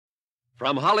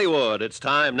From Hollywood, it's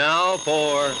time now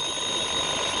for...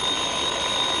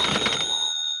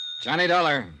 Johnny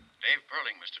Dollar. Dave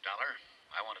Perling, Mr. Dollar.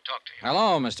 I want to talk to you.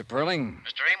 Hello, Mr. Perling.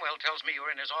 Mr. Aimwell tells me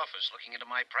you're in his office looking into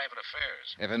my private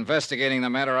affairs. If investigating the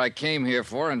matter I came here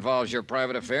for involves your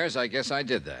private affairs, I guess I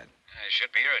did that. I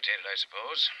should be irritated, I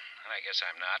suppose. And I guess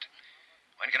I'm not.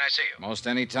 When can I see you? Most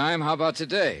any time. How about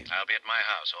today? I'll be at my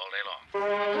house all day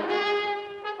long.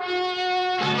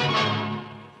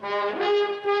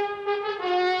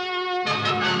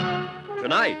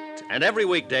 Tonight and every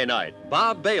weekday night,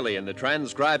 Bob Bailey in the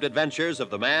transcribed adventures of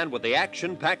the man with the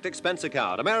action-packed expense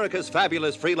account, America's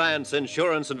fabulous freelance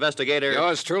insurance investigator.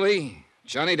 Yours truly,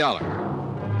 Johnny Dollar.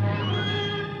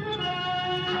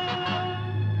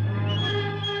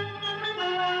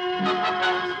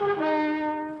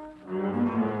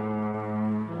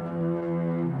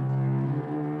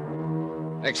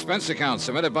 Expense account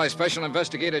submitted by Special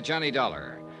Investigator Johnny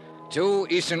Dollar to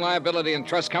Eastern Liability and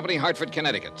Trust Company, Hartford,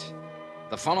 Connecticut.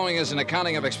 The following is an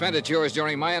accounting of expenditures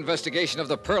during my investigation of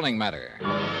the Perling matter.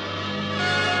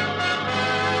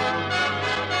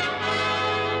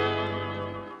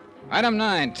 Item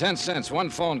 9, 10 cents, one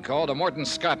phone call to Morton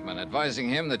Scottman advising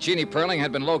him that Jeannie Perling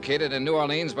had been located in New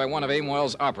Orleans by one of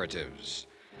Aimwell's operatives.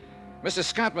 Mr.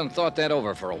 Scottman thought that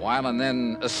over for a while and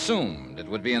then assumed it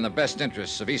would be in the best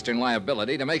interests of Eastern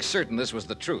Liability to make certain this was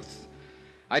the truth.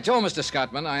 I told Mr.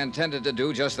 Scottman I intended to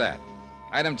do just that.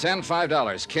 Item 10,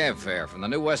 $5, cab fare from the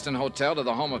New Weston Hotel to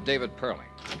the home of David Perling.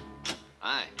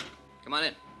 Hi. Come on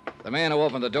in. The man who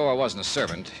opened the door wasn't a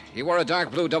servant. He wore a dark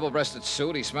blue double-breasted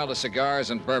suit. He smelled of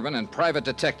cigars and bourbon, and private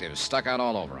detectives stuck out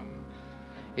all over him.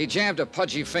 He jammed a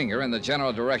pudgy finger in the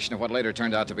general direction of what later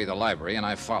turned out to be the library, and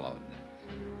I followed.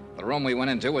 The room we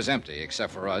went into was empty,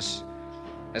 except for us.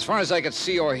 As far as I could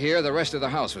see or hear, the rest of the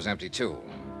house was empty, too.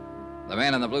 The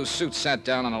man in the blue suit sat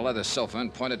down on a leather sofa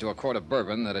and pointed to a quart of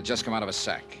bourbon that had just come out of a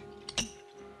sack.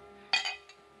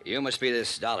 You must be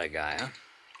this Dollar guy, huh?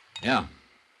 Yeah.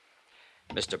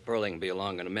 Mr. Perling will be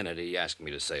along in a minute. He asked me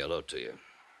to say hello to you.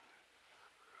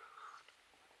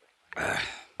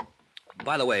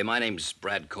 By the way, my name's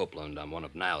Brad Copeland. I'm one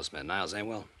of Niles' men. Niles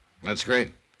Aimwell? That's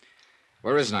great.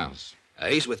 Where is Niles?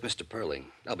 He's with Mr. Perling.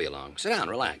 They'll be along. Sit down,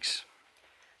 relax.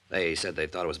 They said they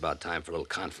thought it was about time for a little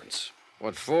conference.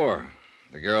 What for?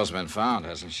 The girl's been found,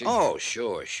 hasn't she? Oh,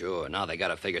 sure. Now they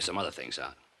gotta figure some other things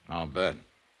out. I'll bet.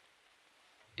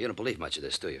 You don't believe much of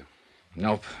this, do you?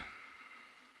 Nope.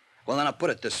 Well, then I'll put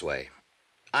it this way.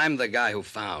 I'm the guy who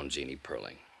found Jeannie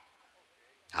Perling.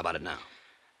 How about it now?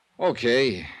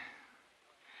 Okay.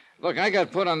 Look, I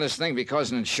got put on this thing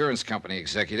because an insurance company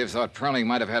executive thought Perling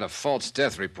might have had a false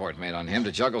death report made on him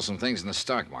to juggle some things in the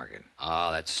stock market.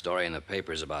 Oh, that story in the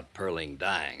papers about Perling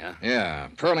dying, huh? Yeah,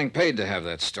 Perling paid to have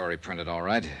that story printed, all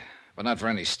right, but not for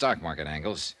any stock market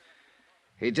angles.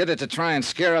 He did it to try and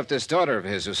scare up this daughter of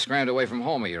his who scrammed away from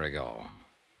home a year ago.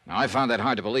 Now, I found that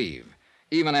hard to believe,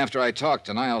 even after I talked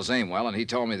to Niles Aimwell and he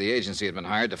told me the agency had been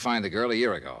hired to find the girl a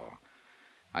year ago.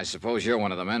 I suppose you're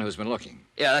one of the men who's been looking.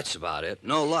 Yeah, that's about it.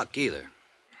 No luck, either.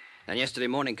 Then yesterday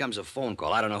morning comes a phone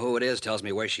call. I don't know who it is, tells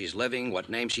me where she's living, what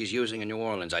name she's using in New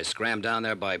Orleans. I scram down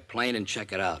there by plane and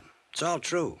check it out. It's all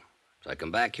true. So I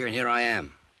come back here, and here I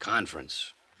am.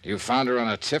 Conference. You found her on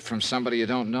a tip from somebody you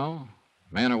don't know?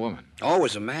 Man or woman?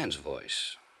 Always a man's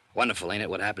voice. Wonderful, ain't it,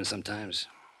 what happens sometimes?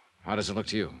 How does it look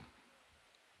to you?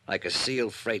 Like a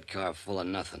sealed freight car full of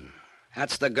nothing.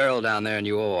 That's the girl down there in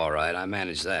UO, all right. I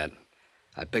managed that.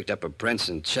 I picked up her prints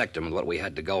and checked them with what we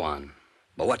had to go on.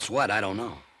 But what's what, I don't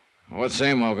know. What's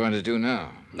Aimwell going to do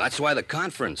now? That's why the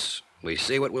conference. We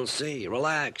see what we'll see.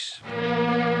 Relax.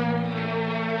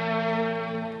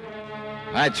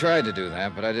 I tried to do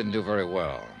that, but I didn't do very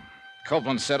well.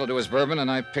 Copeland settled to his bourbon, and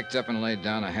I picked up and laid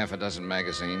down a half a dozen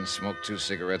magazines, smoked 2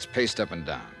 cigarettes, paced up and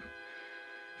down.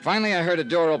 Finally, I heard a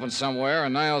door open somewhere,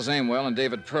 and Niles Aimwell and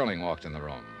David Perling walked in the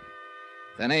room.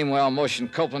 Then Aimwell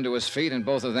motioned Copeland to his feet, and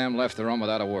both of them left the room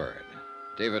without a word.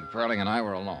 David Perling and I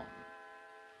were alone.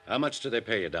 How much do they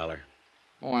pay you, Dollar?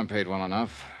 Oh, I'm paid well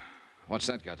enough. What's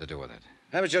that got to do with it?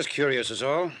 I was just curious, is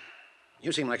all.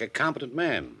 You seem like a competent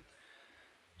man.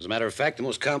 As a matter of fact, the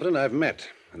most competent I've met,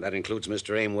 and that includes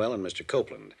Mr. Aimwell and Mr.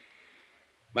 Copeland.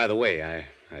 By the way,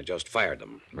 I just fired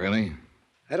them. Really?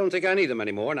 I don't think I need them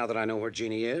anymore now that I know where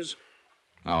Jeannie is.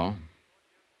 Oh?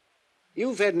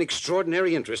 You've had an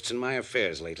extraordinary interest in my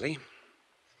affairs lately.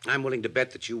 I'm willing to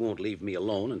bet that you won't leave me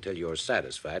alone until you're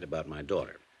satisfied about my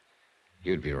daughter.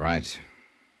 You'd be right.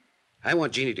 I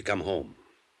want Jeannie to come home.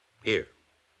 Here,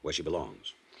 where she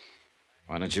belongs.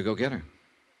 Why don't you go get her?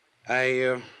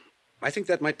 I think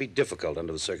that might be difficult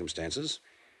under the circumstances.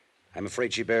 I'm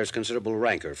afraid she bears considerable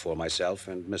rancor for myself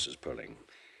and Mrs. Perling.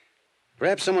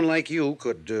 Perhaps someone like you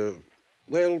could,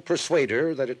 persuade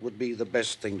her that it would be the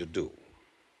best thing to do.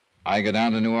 I go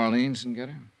down to New Orleans and get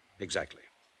her? Exactly.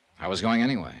 I was going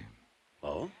anyway.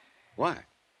 Oh? Why?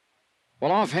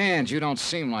 Well, offhand, you don't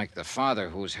seem like the father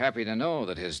who's happy to know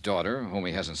that his daughter, whom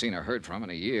he hasn't seen or heard from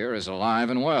in a year, is alive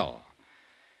and well.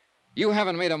 You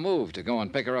haven't made a move to go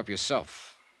and pick her up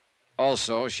yourself.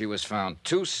 Also, she was found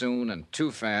too soon and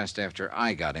too fast after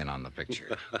I got in on the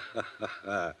picture.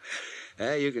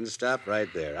 You can stop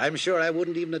right there. I'm sure I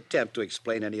wouldn't even attempt to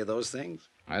explain any of those things.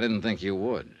 I didn't think you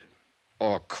would.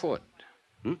 Or could.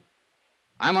 Hmm?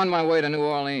 I'm on my way to New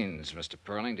Orleans, Mr.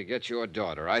 Perling, to get your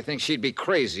daughter. I think she'd be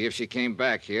crazy if she came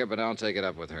back here, but I'll take it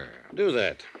up with her. Do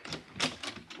that.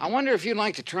 I wonder if you'd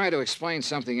like to try to explain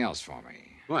something else for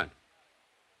me. What?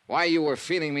 Why you were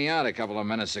feeling me out a couple of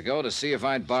minutes ago to see if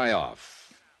I'd buy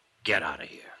off. Get out of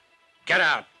here. Get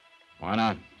out. Why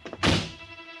not?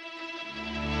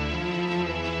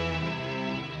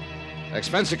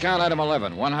 Expense account item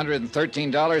 11,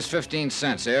 $113.15.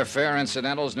 Airfare,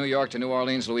 incidentals, New York to New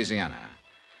Orleans, Louisiana.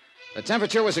 The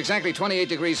temperature was exactly 28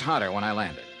 degrees hotter when I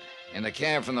landed. In the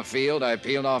cab from the field, I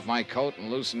peeled off my coat and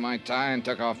loosened my tie and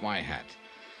took off my hat.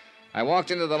 I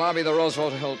walked into the lobby of the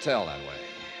Roosevelt Hotel that way.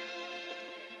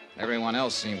 Everyone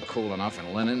else seemed cool enough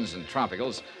in linens and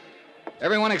tropicals.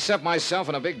 Everyone except myself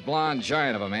and a big blonde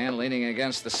giant of a man leaning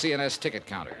against the CNS ticket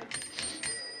counter.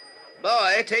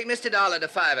 Boy, take Mr. Dollar to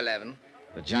 511.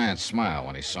 The giant smiled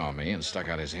when he saw me and stuck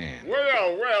out his hand.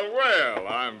 Well,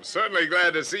 I'm certainly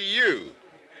glad to see you.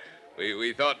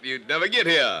 We thought you'd never get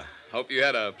here. Hope you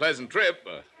had a pleasant trip.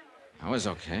 I was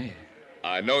okay.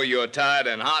 I know you're tired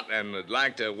and hot and would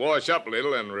like to wash up a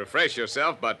little and refresh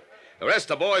yourself, but the rest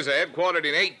of the boys are headquartered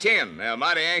in 810. They're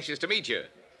mighty anxious to meet you.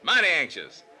 Mighty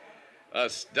anxious.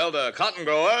 Us Delta cotton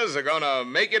growers are going to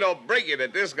make it or break it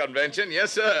at this convention.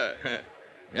 Yes, sir.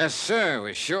 Yes, sir.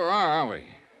 We sure are, aren't we?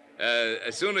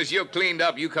 As soon as you're cleaned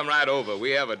up, you come right over.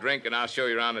 We have a drink, and I'll show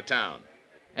you around the town.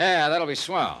 Yeah, that'll be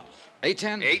swell.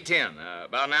 8:10? 8:10.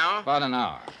 About an hour? About an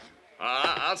hour.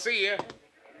 I'll see you.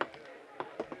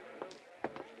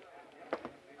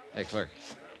 Hey, clerk.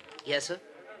 Yes, sir?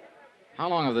 How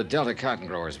long have the Delta cotton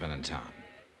growers been in town?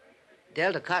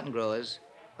 Delta Cotton Growers.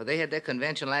 Well, they had their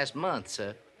convention last month,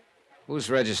 sir. Who's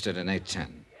registered in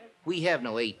 810? We have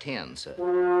no 810, sir.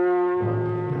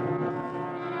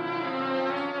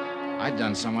 I'd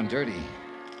done someone dirty.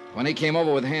 When he came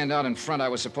over with hand out in front, I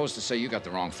was supposed to say, "You got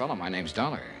the wrong fellow. My name's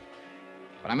Dollar."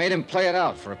 But I made him play it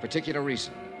out for a particular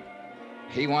reason.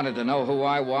 He wanted to know who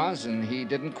I was, and he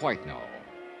didn't quite know.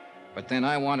 But then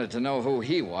I wanted to know who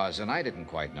he was, and I didn't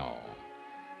quite know.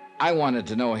 I wanted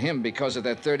to know him because of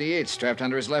that .38 strapped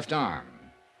under his left arm.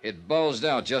 It bulged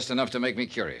out just enough to make me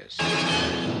curious.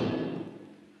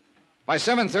 By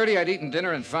 7:30, I'd eaten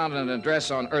dinner and found an address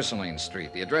on Ursuline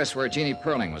Street, the address where Jeannie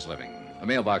Perling was living. The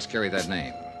mailbox carried that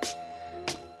name.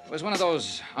 It was one of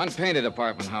those unpainted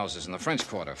apartment houses in the French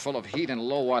Quarter, full of heat and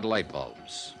low-watt light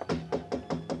bulbs.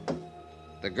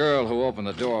 The girl who opened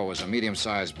the door was a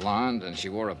medium-sized blonde, and she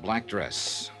wore a black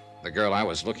dress. The girl I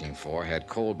was looking for had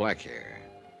coal black hair.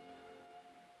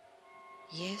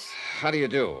 Yes? How do you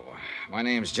do? My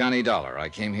name's Johnny Dollar. I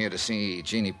came here to see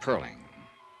Jeannie Perling.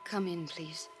 Come in,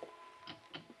 please.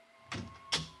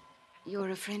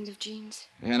 You're a friend of Jean's?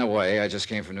 In a way, I just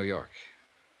came from New York.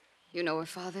 You know her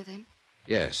father, then?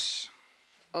 Yes.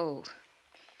 Oh.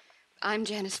 I'm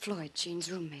Janice Floyd,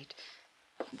 Jean's roommate.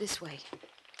 This way.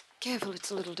 Careful,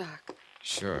 it's a little dark.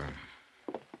 Sure.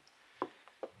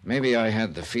 Maybe I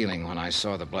had the feeling when I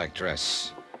saw the black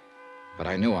dress. But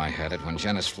I knew I had it when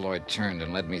Janice Floyd turned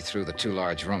and led me through the two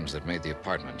large rooms that made the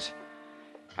apartment.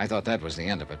 I thought that was the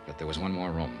end of it, but there was one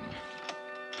more room.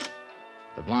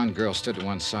 The blonde girl stood to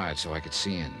one side so I could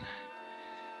see in.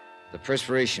 The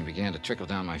perspiration began to trickle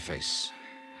down my face.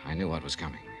 I knew what was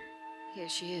coming. Here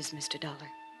she is, Mr. Dollar.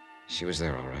 She was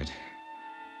there, all right.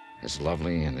 As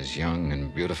lovely and as young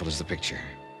and beautiful as the picture.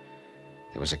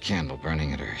 There was a candle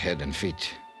burning at her head and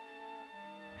feet.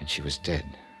 And she was dead.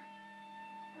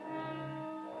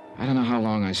 I don't know how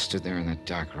long I stood there in that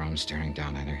dark room staring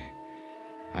down at her.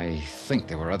 I think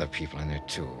there were other people in there,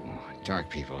 too. Dark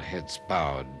people, heads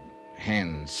bowed,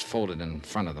 hands folded in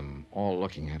front of them, all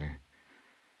looking at her.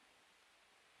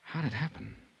 How'd it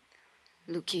happen?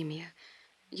 Leukemia.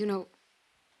 You know...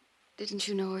 Didn't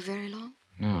you know her very long?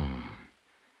 No.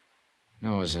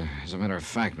 No, as a matter of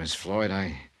fact, Miss Floyd,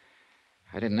 I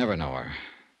didn't ever know her.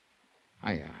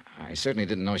 I certainly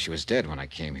didn't know she was dead when I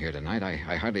came here tonight. I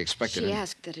hardly expected... She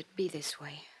asked that it be this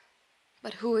way.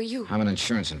 But who are you? I'm an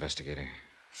insurance investigator.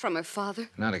 From her father?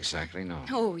 Not exactly, no.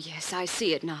 Oh, yes, I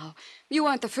see it now. You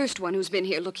aren't the first one who's been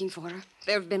here looking for her.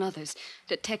 There have been others.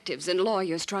 Detectives and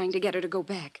lawyers trying to get her to go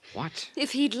back. What?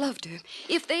 If he'd loved her,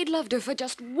 if they'd loved her for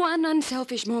just one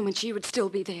unselfish moment, she would still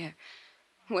be there.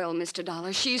 Well, Mr.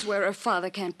 Dollar, she's where her father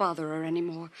can't bother her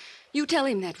anymore. You tell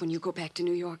him that when you go back to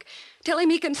New York. Tell him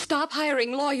he can stop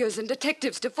hiring lawyers and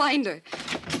detectives to find her.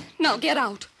 Now, get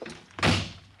out.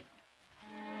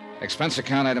 Expense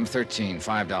account item 13,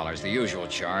 $5, the usual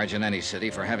charge in any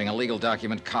city for having a legal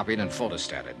document copied and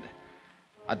photostated.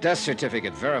 A death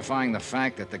certificate verifying the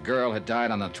fact that the girl had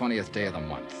died on the 20th day of the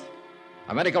month.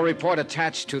 A medical report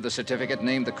attached to the certificate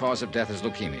named the cause of death as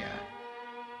leukemia.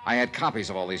 I had copies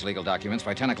of all these legal documents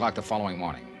by 10 o'clock the following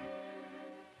morning.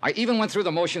 I even went through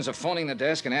the motions of phoning the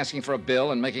desk and asking for a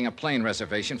bill and making a plane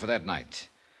reservation for that night.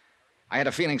 I had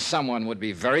a feeling someone would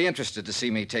be very interested to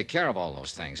see me take care of all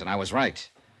those things, and I was right.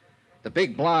 The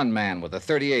big blonde man with the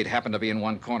 .38 happened to be in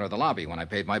one corner of the lobby when I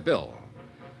paid my bill.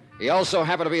 He also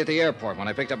happened to be at the airport when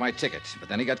I picked up my ticket, but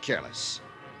then he got careless.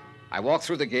 I walked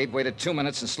through the gate, waited 2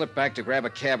 minutes, and slipped back to grab a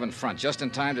cab in front, just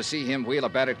in time to see him wheel a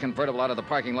battered convertible out of the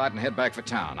parking lot and head back for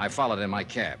town. I followed in my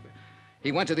cab.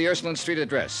 He went to the Ursuline Street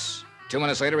address. 2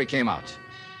 minutes later, he came out.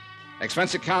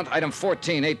 Expense account, item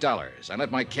 14, $8. I let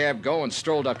my cab go and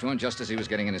strolled up to him just as he was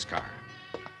getting in his car.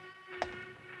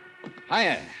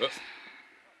 Hiya.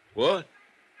 What?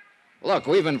 Look,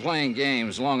 we've been playing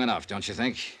games long enough, don't you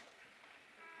think?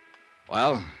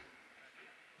 Well?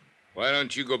 Why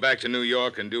don't you go back to New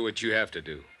York and do what you have to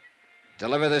do?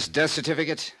 Deliver this death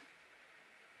certificate?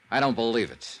 I don't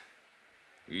believe it.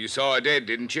 You saw her dead,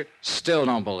 didn't you? Still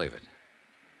don't believe it.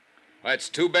 That's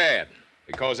too bad,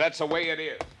 because that's the way it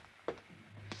is.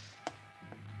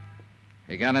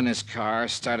 He got in his car,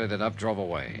 started it up, drove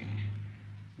away.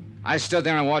 I stood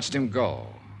there and watched him go.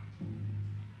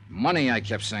 Money, I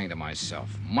kept saying to myself.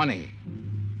 Money.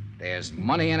 There's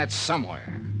money in it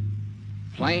somewhere.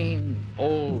 Plain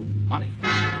old money.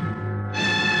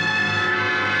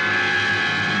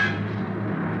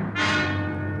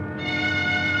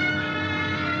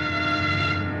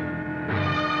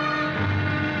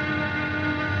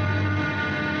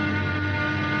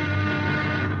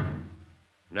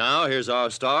 Now, here's our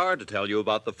star to tell you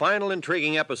about the final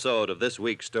intriguing episode of this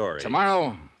week's story.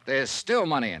 Tomorrow, there's still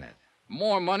money in it.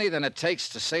 More money than it takes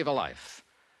to save a life.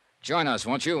 Join us,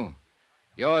 won't you?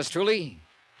 Yours truly,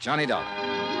 Johnny Dollar.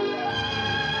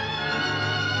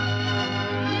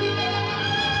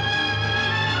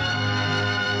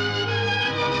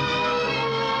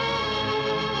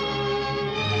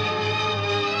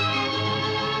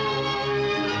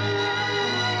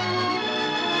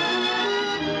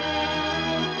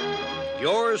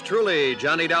 Yours truly,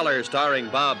 Johnny Dollar, starring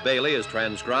Bob Bailey, is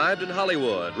transcribed in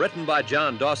Hollywood. Written by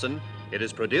John Dawson. It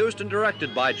is produced and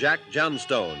directed by Jack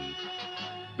Johnstone.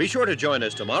 Be sure to join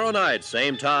us tomorrow night,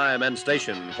 same time and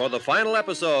station, for the final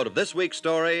episode of this week's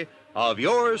story of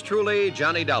Yours truly,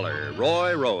 Johnny Dollar.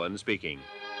 Roy Rowan speaking.